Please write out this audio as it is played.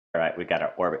All right, we got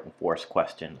our orbit and force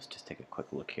question. Let's just take a quick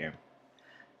look here.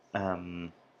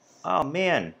 Um, oh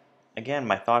man, again,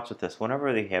 my thoughts with this.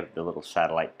 Whenever they have the little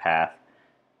satellite path,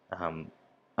 um,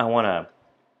 I want to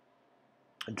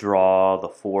draw the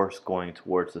force going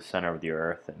towards the center of the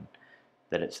Earth, and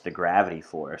that it's the gravity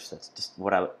force. That's just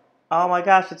what I. Oh my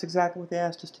gosh, that's exactly what they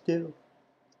asked us to do.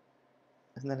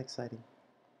 Isn't that exciting?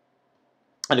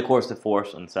 And of course, the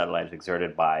force on the satellite is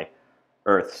exerted by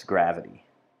Earth's gravity.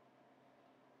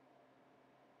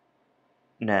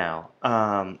 Now,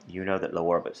 you know that low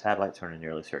orbit satellites are in a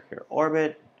nearly circular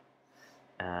orbit.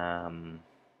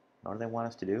 What do they want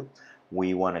us to do?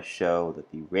 We want to show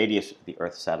that the radius of the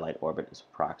Earth's satellite orbit is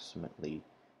approximately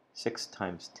 6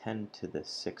 times 10 to the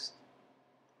 6th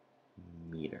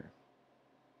meter.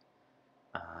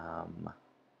 Um,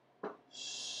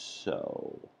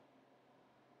 so,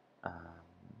 um,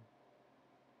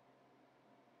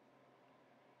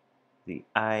 the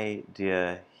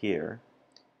idea here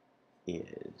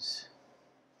is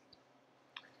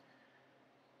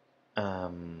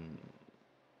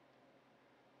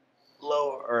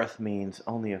low Earth means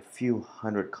only a few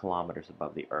hundred kilometers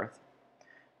above the Earth.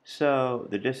 So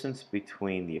the distance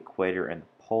between the equator and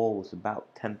the pole was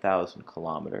about 10,000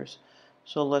 kilometers.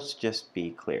 So let's just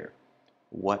be clear.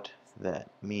 What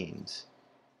that means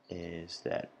is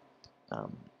that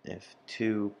if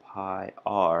 2 pi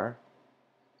r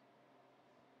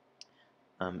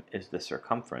is the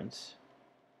circumference,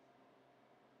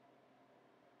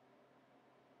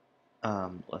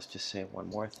 let's just say one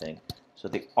more thing. So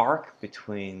the arc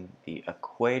between the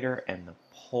equator and the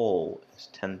pole is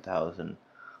 10,000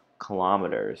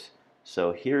 kilometers.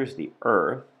 So here's the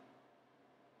Earth,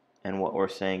 and what we're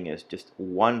saying is just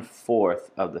 1/4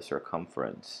 of the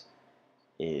circumference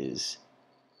is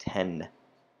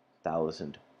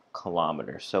 10,000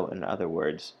 kilometers. So in other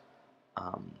words,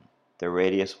 the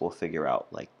radius we'll figure out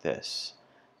like this.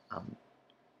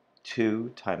 2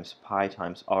 times pi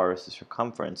times r is the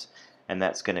circumference, and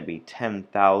that's going to be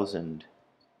 10,000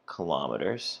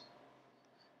 kilometers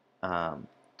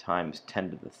times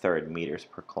 10 to the third meters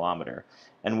per kilometer.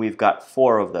 And we've got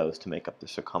 4 of those to make up the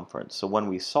circumference. So when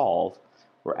we solve,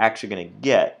 we're actually going to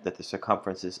get that the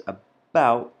circumference is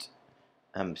about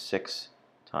 6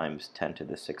 times 10 to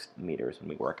the 6th meters when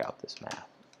we work out this math.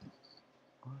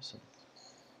 Awesome.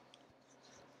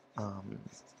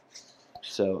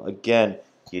 So again,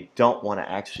 you don't want to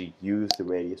actually use the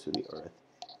radius of the Earth.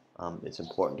 It's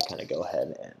important to kind of go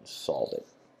ahead and solve it.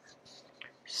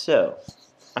 So,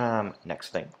 next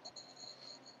thing.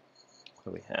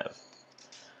 What do we have?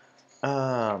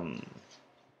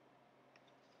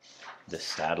 The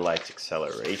satellite's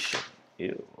acceleration.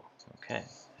 Ew. Okay.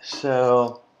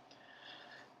 So,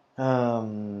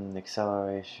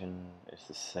 acceleration is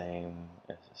the same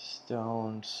as a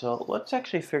stone. So let's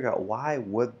actually figure out why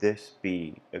would this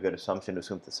be a good assumption to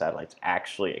assume that the satellite's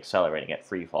actually accelerating at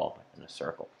free fall in a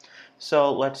circle.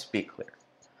 So let's be clear.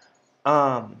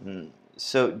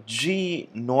 So G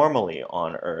normally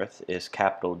on Earth is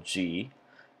capital G,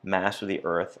 mass of the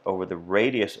Earth, over the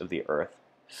radius of the Earth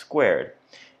squared.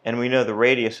 And we know the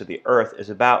radius of the Earth is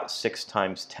about 6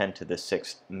 times 10 to the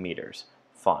 6th meters.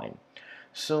 Fine.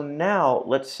 So now,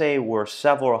 let's say we're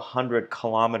several hundred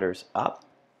kilometers up.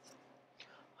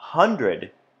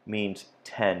 100 means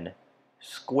 10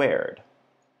 squared.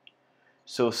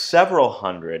 So several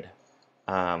hundred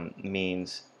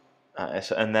means,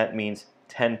 and that means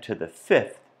 10 to the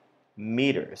 5th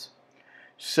meters.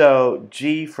 So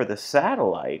G for the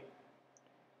satellite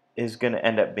is going to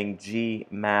end up being G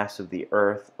mass of the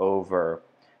Earth over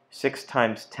 6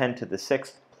 times 10 to the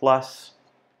 6th plus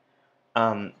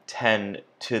 10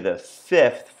 to the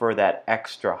 5th for that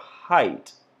extra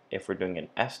height, if we're doing an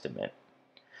estimate.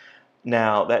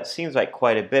 Now, that seems like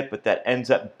quite a bit, but that ends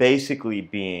up basically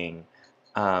being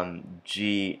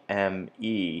GME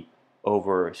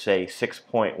over, say,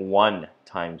 6.1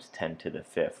 times 10 to the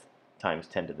 5th times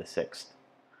 10 to the 6th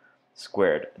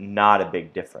squared. Not a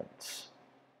big difference.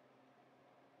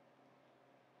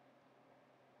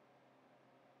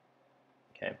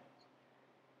 Okay.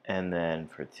 And then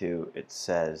for 2, it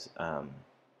says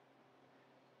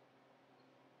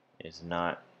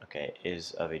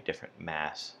is of a different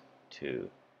mass to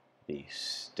the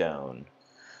stone.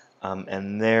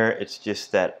 And there it's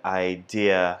just that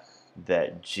idea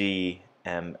that G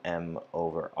m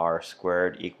over r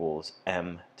squared equals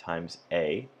m times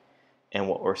a. And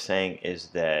what we're saying is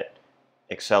that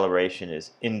acceleration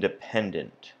is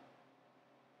independent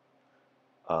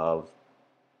of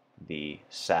the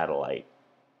satellite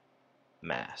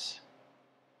mass.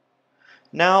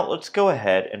 Now let's go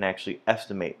ahead and actually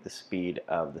estimate the speed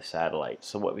of the satellite.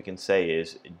 So what we can say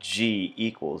is g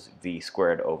equals v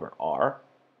squared over r.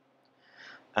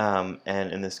 And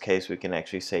in this case we can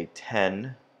actually say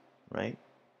 10, right,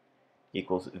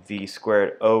 equals v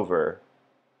squared over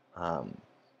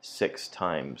 6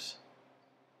 times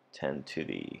 10 to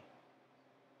the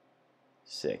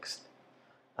 6th.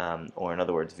 Or in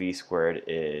other words, v squared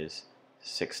is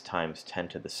 6 times 10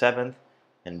 to the 7th,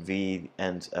 and v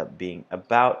ends up being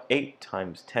about 8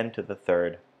 times 10 to the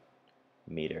 3rd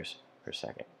meters per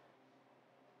second.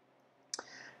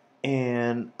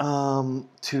 And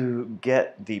to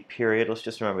get the period, let's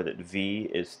just remember that v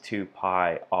is 2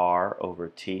 pi r over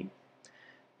t,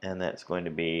 and that's going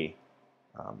to be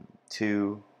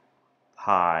 2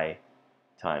 pi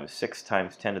times 6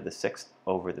 times 10 to the 6th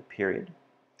over the period.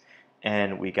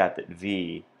 And we got that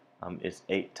v is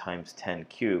 8 times 10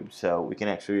 cubed, so we can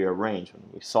actually rearrange. When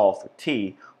we solve for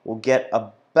t, we'll get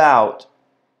about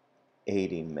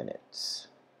 80 minutes.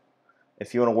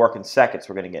 If you want to work in seconds,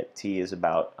 we're going to get t is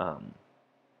about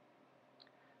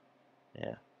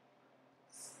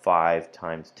 5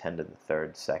 times 10 to the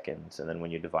 3rd seconds, and then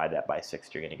when you divide that by 6,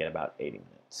 you're going to get about 80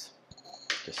 minutes,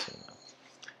 just so you know.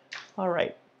 All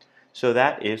right, so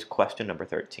that is question number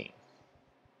 13.